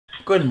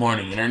Good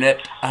morning,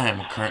 Internet. I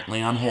am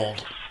currently on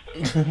hold.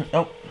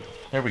 Oh,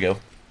 there we go.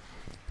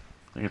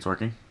 I think it's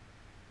working.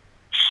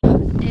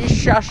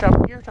 It's such a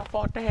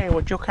beautiful day,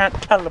 which you can't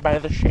tell by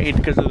the shade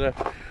because of the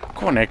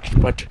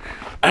connect, but,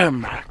 oh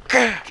my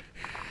god.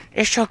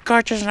 It's so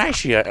gorgeous and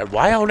nice here.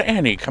 Wild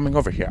Annie coming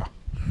over here.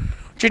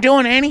 What you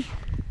doing, Annie?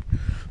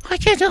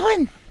 What you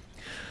doing?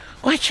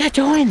 What you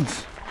doing?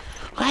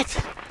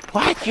 What?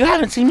 You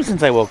haven't seen me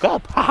since I woke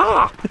up. Ha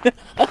ha!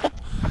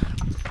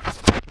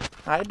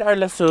 Hi,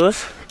 Darla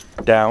Sus.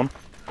 Down.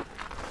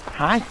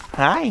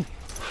 Hi.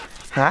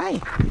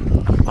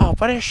 Oh,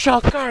 but it's so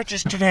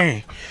gorgeous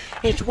today.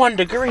 It's 1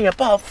 degree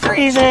above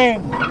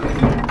freezing.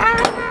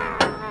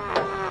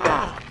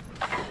 Ah!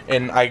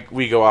 And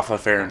we go off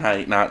of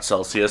Fahrenheit, not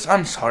Celsius.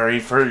 I'm sorry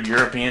for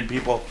European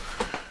people.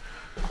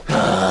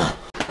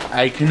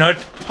 I cannot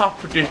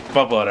pop this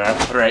bubble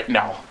right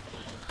now.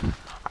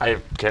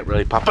 I can't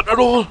really pop it at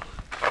all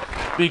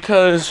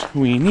because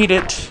we need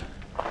it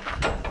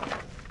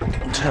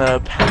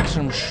to pack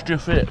some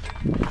stuff in.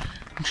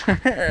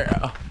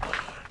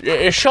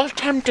 It's so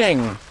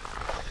tempting.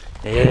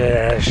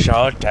 Yeah,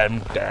 so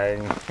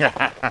tempting.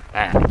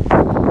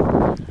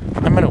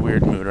 I'm in a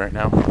weird mood right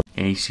now.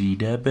 I see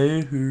the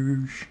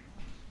bears.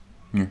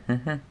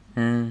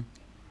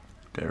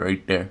 They're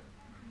right there,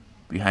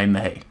 behind the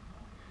hay.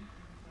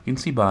 You can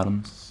see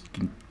bottoms. You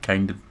can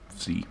kind of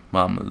see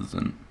mamas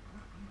and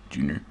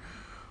Junior.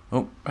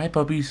 Oh, hi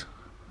puppies.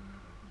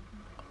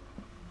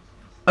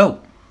 Oh!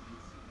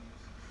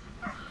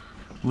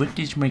 What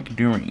is Mike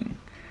doing?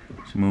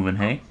 Is he moving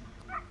hay?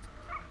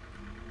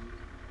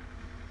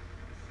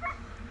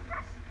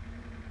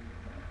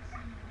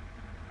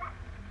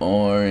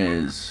 Or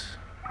is...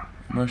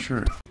 I'm not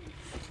sure.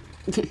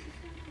 Yeah,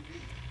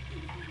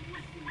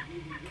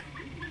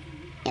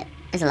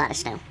 there's a lot of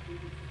snow.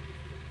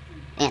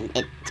 And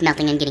it's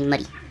melting and getting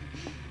muddy.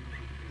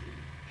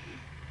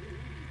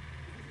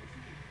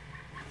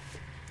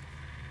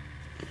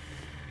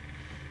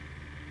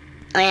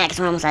 Oh yeah, because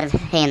we're almost out of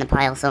hay in the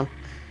pile, so...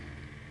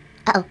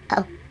 Oh,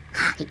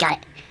 he got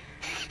it.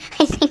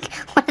 I think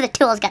one of the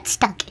tools got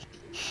stuck.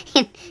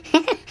 It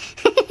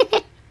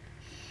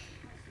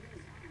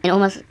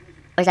almost...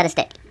 Or is that a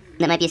stick?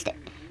 That might be a stick.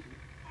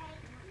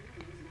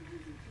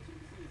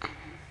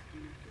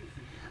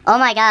 Oh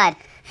my god.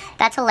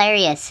 That's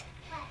hilarious.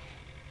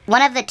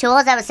 One of the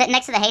tools that was sitting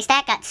next to the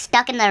haystack got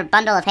stuck in the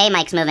bundle of hay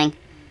Mike's moving.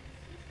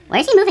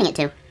 Where's he moving it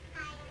to?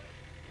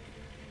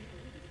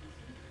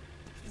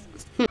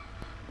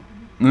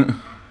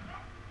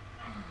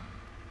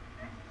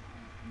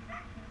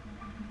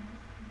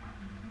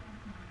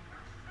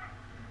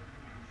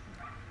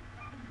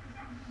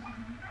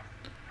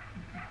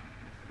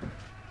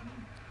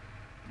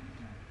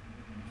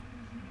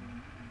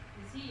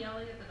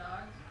 Yelling at the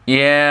dogs?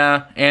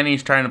 Yeah,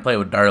 Annie's trying to play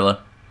with Darla.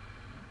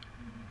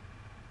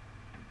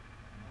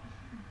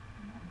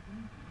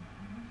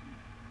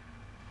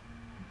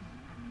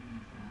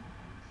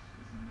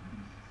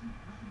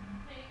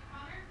 Hey,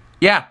 Connor?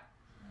 Yeah.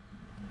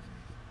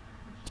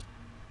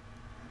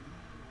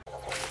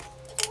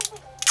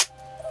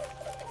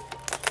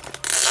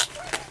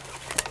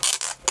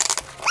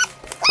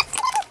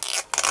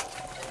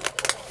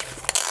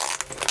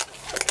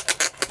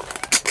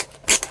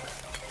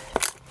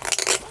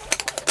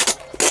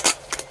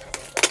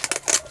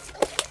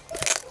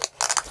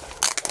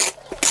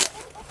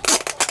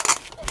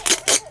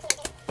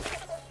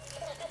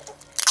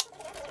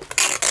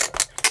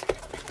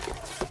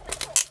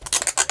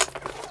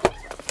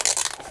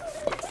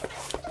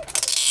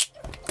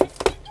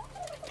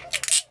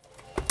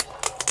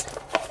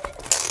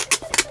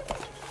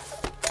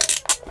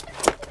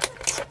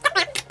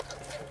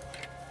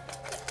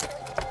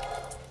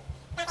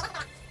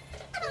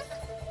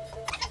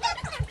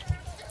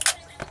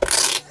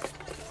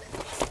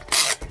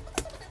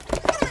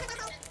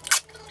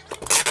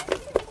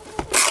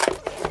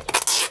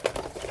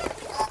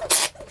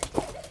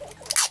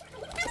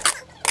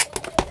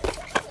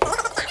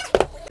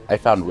 I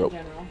found rope.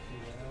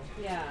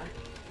 Yeah.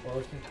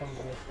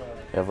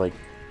 They have like,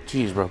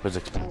 geez, rope is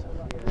expensive.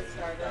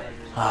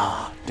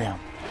 Ah, damn.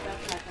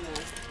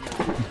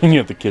 And you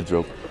have the kids'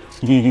 rope.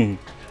 Wish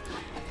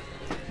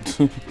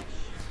it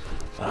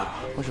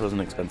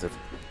wasn't expensive.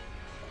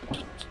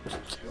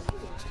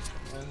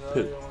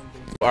 Who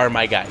are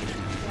my guide?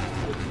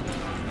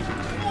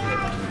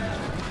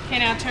 Okay,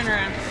 now turn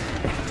around.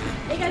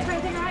 Hey guys,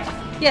 ready to take a ride?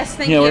 Yes,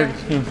 thank you. Yeah, we're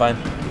doing fine.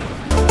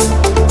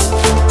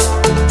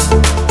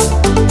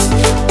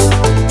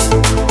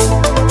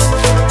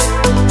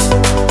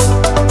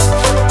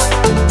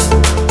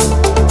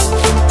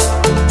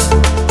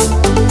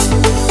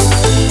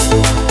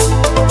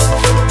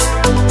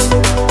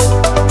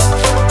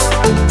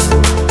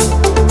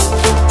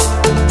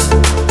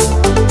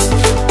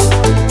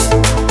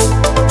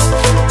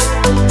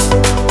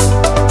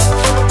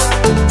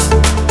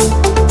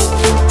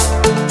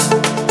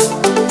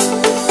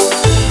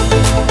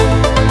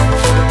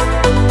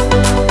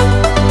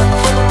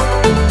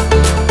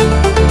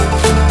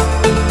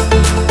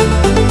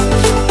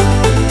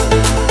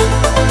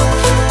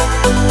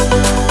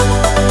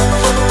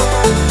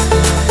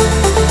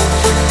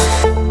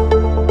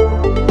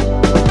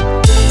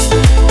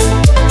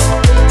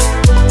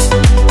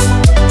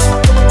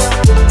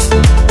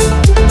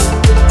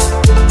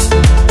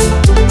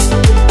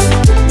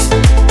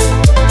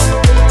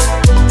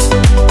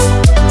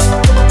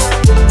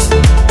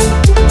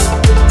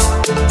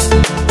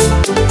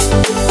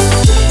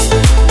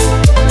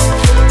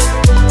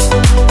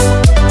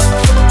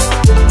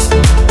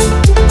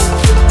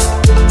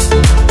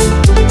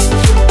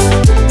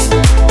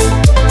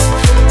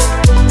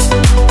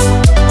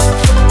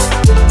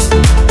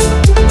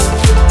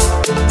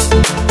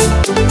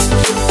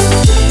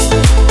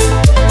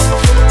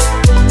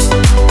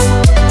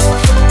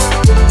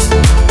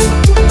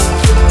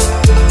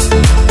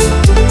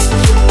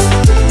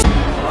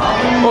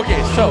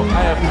 So,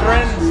 I have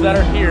friends that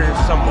are here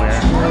somewhere.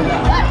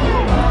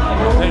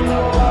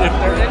 If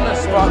they're in the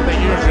spot they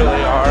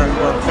usually are,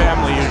 where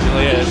family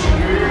usually is,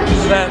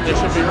 then they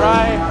should be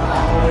right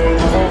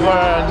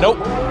over. Nope.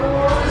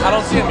 I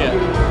don't see him yet.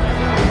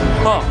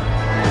 Huh.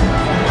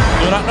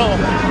 Do not know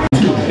him.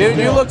 Dude,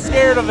 you look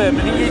scared of him,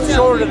 and he's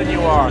shorter than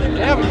you are.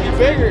 Yeah, but he's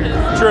bigger.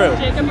 True.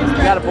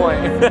 Got a point.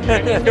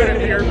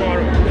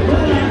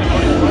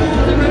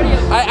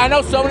 I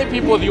know so many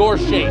people with your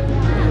shape.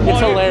 It's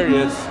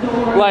hilarious.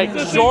 Like,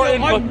 short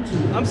and...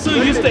 I'm so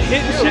used to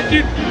hitting shit,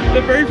 dude.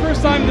 The very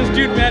first time this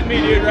dude met me,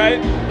 dude,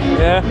 right?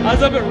 Yeah. I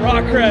was up at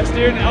Rockcrest,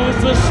 dude, and I was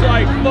just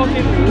like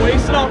fucking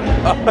wasted off.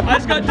 I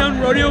just got done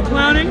rodeo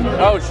clowning.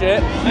 Oh,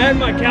 shit. I had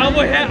my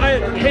cowboy hat, I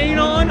had paint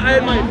on, I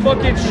had my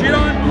fucking shit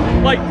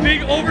on, like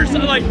big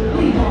oversized, like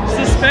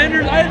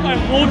suspenders. I had my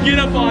whole get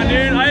up on,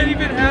 dude. I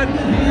even had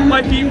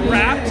my feet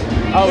wrapped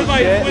with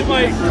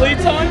my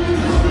cleats on.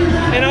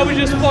 And I was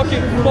just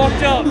fucking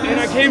fucked up. And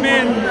I came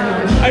in,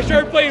 I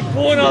started playing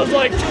pool, and I was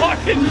like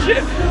talking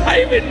shit. I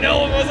didn't even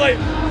know him. I was like,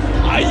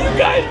 oh, you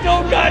guys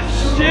don't got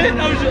shit.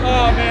 I was just,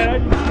 oh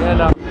man. Yeah,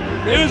 no.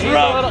 It was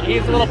rough.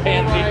 He's a little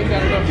pansy.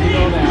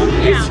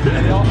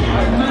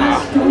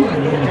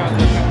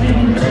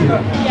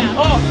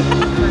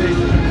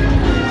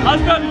 I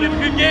was about to live a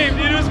good game,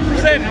 dude. It was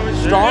percent. It was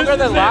Stronger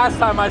than last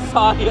time I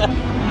saw you.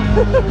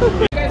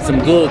 Some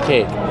good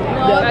cake.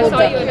 I saw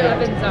you in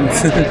Evans. I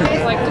was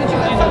like, did you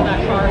handle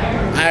that car?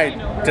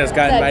 I just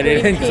got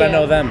invited in because I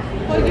know them.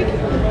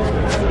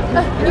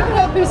 You can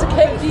have a piece of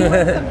cake. Do you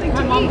want something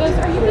to mom goes,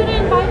 are you going to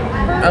invite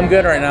her? I'm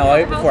good right now. I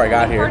ate before I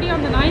got here. Party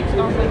on the 9th? I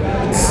was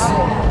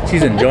like,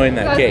 she's enjoying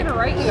that cake. I was going to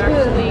write you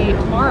actually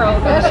tomorrow.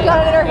 She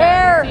got it in her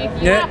hair.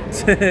 Yeah,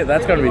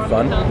 that's going to be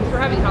fun. We're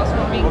having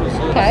housewarming.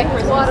 Okay.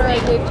 Water I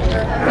gave to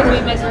her. Because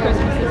we missed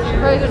Christmas this year.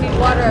 Probably gonna need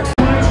water.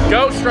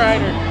 Ghost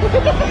Rider.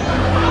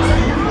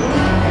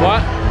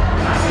 What?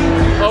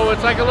 Oh,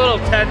 it's like a little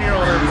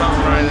 10-year-old or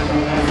something, right?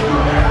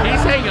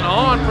 He's hanging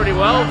on pretty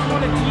well.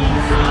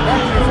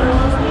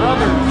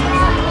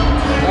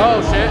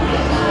 Oh, shit.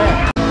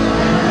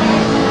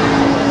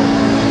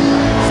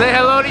 Say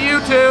hello to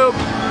YouTube.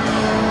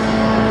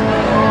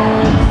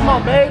 Come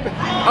on, babe.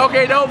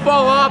 Okay, don't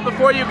fall off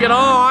before you get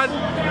on.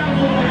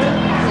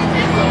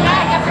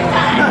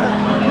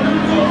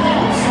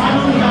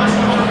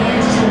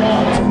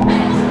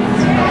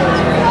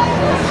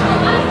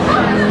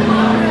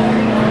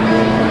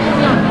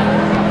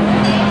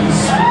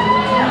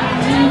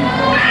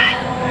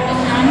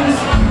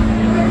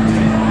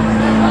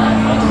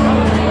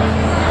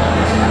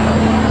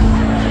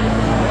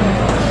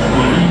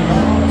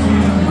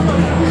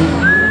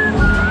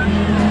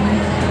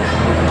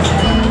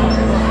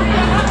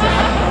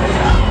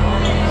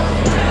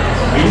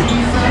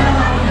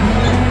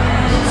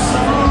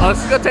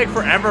 This is gonna take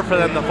forever for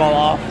them to fall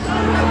off.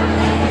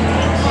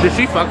 Did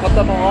she fuck with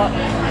them a lot?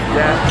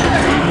 Yeah.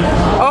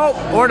 Oh,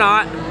 or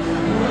not.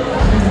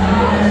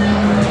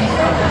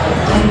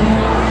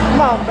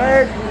 Come on,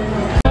 babe.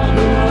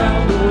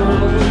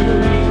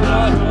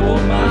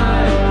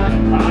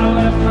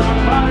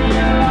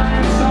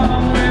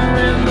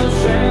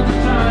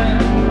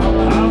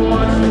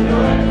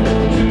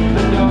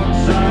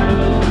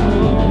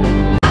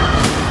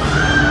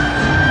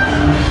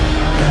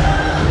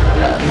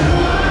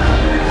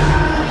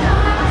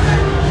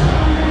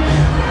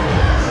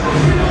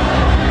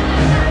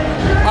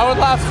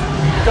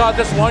 God,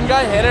 this one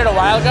guy hit it a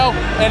while ago,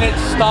 and it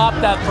stopped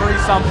at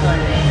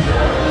 3-something.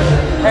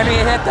 And he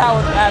hit that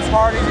with as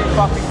hard as he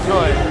fucking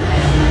could.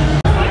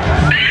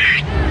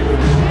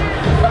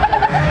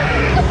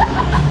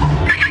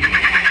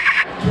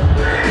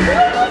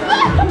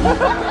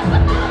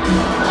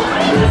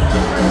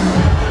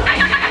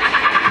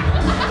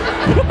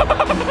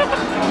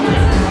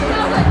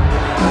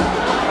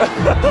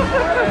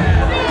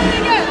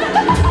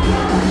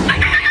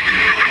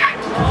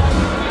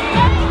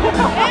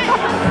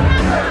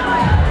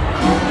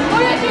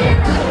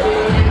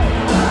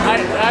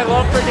 I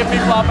love freaking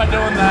people out by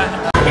doing that.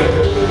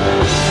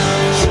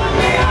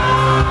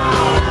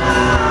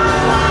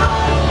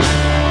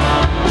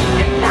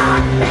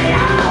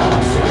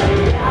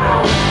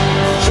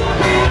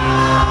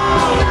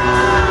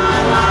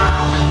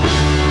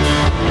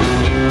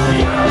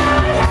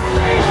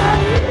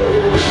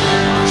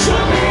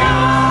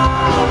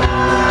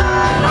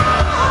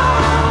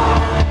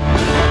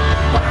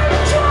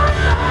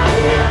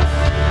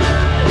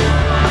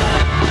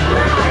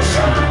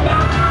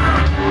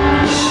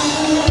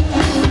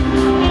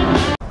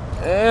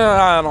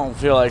 I don't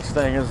feel like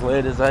staying as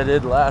late as I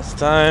did last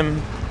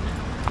time.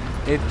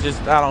 It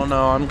just, I don't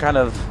know, I'm kind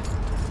of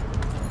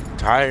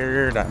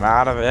tired, I'm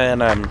out of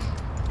it, I'm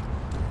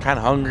kind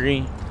of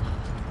hungry.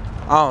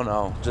 I don't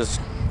know,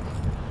 just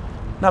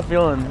not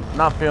feeling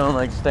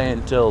like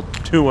staying till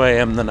 2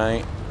 a.m.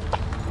 tonight.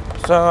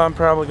 So I'm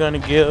probably gonna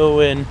go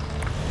and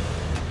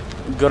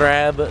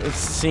grab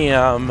see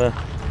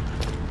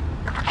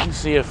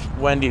if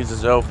Wendy's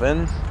is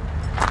open.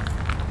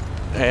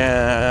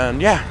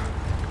 And yeah.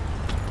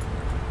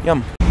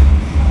 Yum.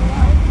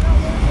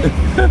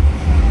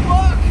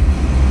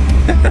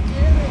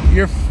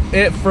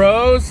 It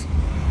froze?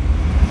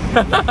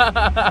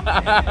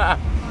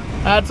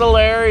 That's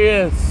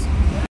hilarious.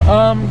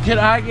 Can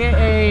I get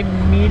a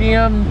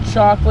medium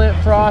chocolate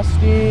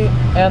frosty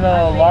and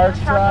a large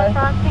fry?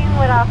 Frosting,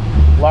 what else?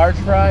 Large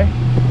fry?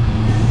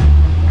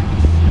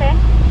 Okay.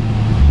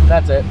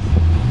 That's it.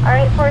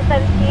 Alright,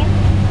 417.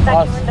 Second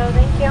Awesome. window,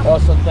 thank you.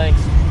 Awesome,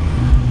 thanks.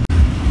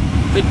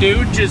 The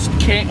dude just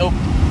came. Oh.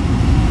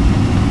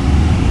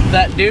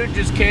 That dude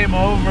just came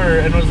over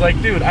and was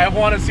like, dude, I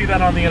want to see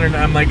that on the internet.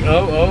 I'm like,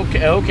 oh,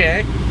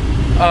 okay.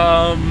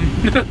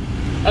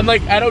 I'm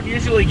like, I don't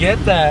usually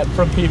get that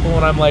from people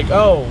when I'm like,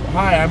 oh,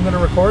 hi, I'm going to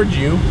record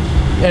you.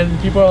 And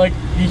people are like,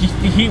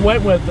 he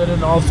went with it,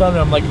 and all of a sudden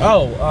I'm like,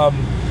 oh,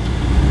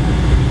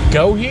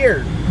 go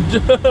here.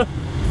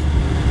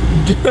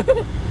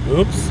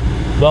 Oops.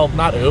 Well,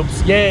 not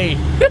oops. Yay.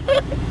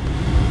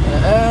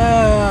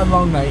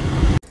 Long night.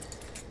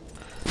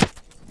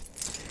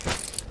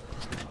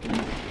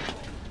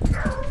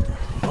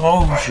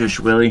 Oh, shush,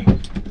 Willie.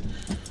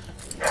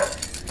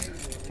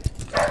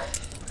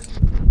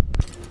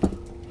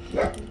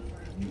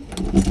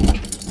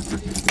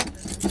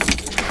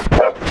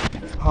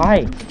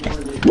 Hi.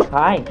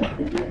 Hi.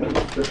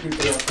 What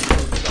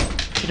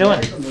you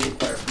doing?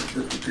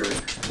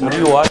 What are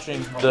you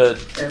watching?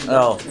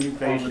 Oh.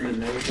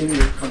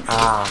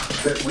 Ah.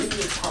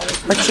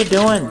 What you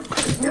doing?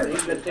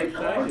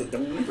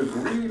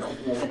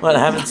 What, I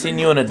haven't seen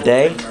you in a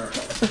day?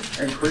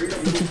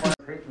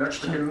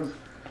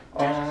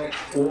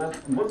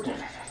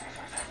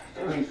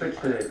 Let me switch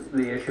to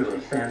the issue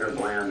of Sandra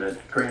Bland. A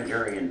grand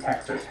jury in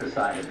Texas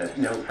decided that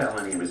no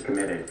felony was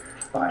committed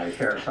by a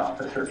sheriff's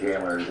office or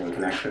jailers in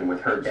connection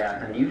with her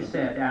death. And you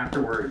said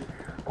afterwards,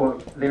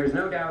 quote, "There's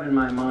no doubt in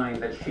my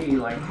mind that she,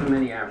 like so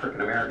many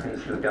African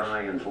Americans who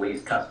die in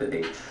police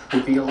custody,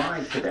 would be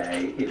alive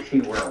today if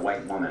she were a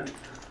white woman."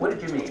 What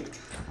did you mean?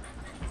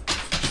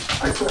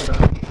 I saw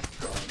that.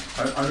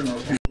 I don't know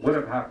what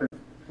have happened.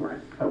 Right.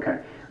 Okay.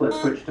 Let's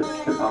switch to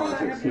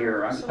politics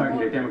here. I was talking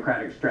to a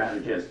Democratic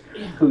strategist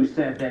who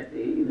said that... Do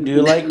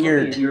you like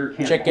your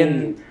campaign,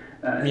 chicken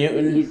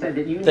mutant he said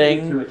that you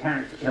thing? need to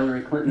attack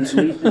Hillary Clinton at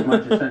least as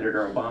much as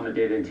Senator Obama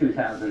did in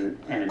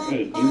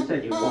 2008. You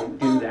said you won't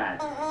do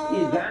that.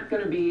 Is that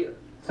going to be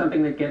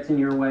something that gets in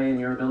your way in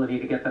your ability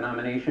to get the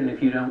nomination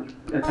if you don't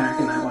attack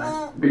in that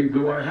way?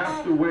 Do I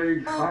have to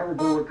wage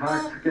horrible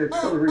attacks against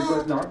Hillary?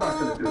 But no, I'm not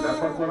going to do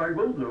that. But what I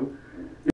will do